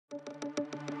We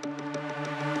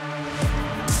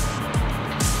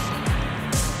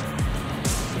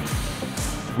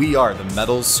are the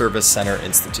Metals Service Center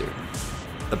Institute,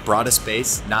 the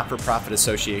broadest-based, not-for-profit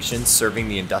association serving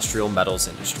the industrial metals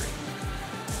industry.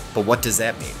 But what does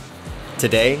that mean?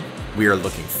 Today, we are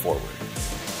looking forward.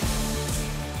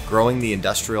 Growing the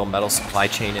industrial metal supply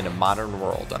chain in a modern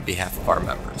world on behalf of our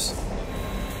members.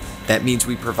 That means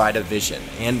we provide a vision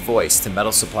and voice to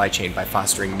metal supply chain by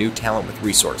fostering new talent with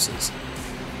resources,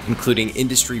 including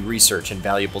industry research and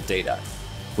valuable data,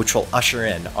 which will usher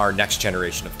in our next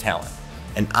generation of talent,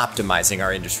 and optimizing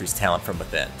our industry's talent from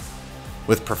within.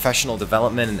 With professional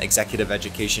development and executive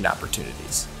education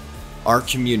opportunities, our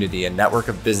community and network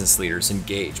of business leaders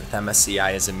engage with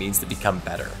MSCI as a means to become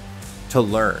better, to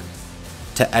learn,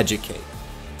 to educate,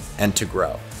 and to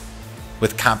grow.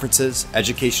 With conferences,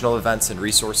 educational events, and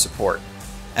resource support,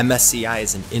 MSCI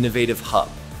is an innovative hub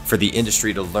for the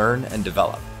industry to learn and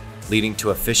develop, leading to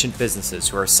efficient businesses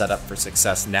who are set up for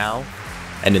success now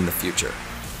and in the future.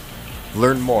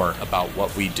 Learn more about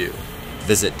what we do.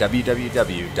 Visit www.msci.org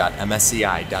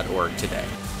today.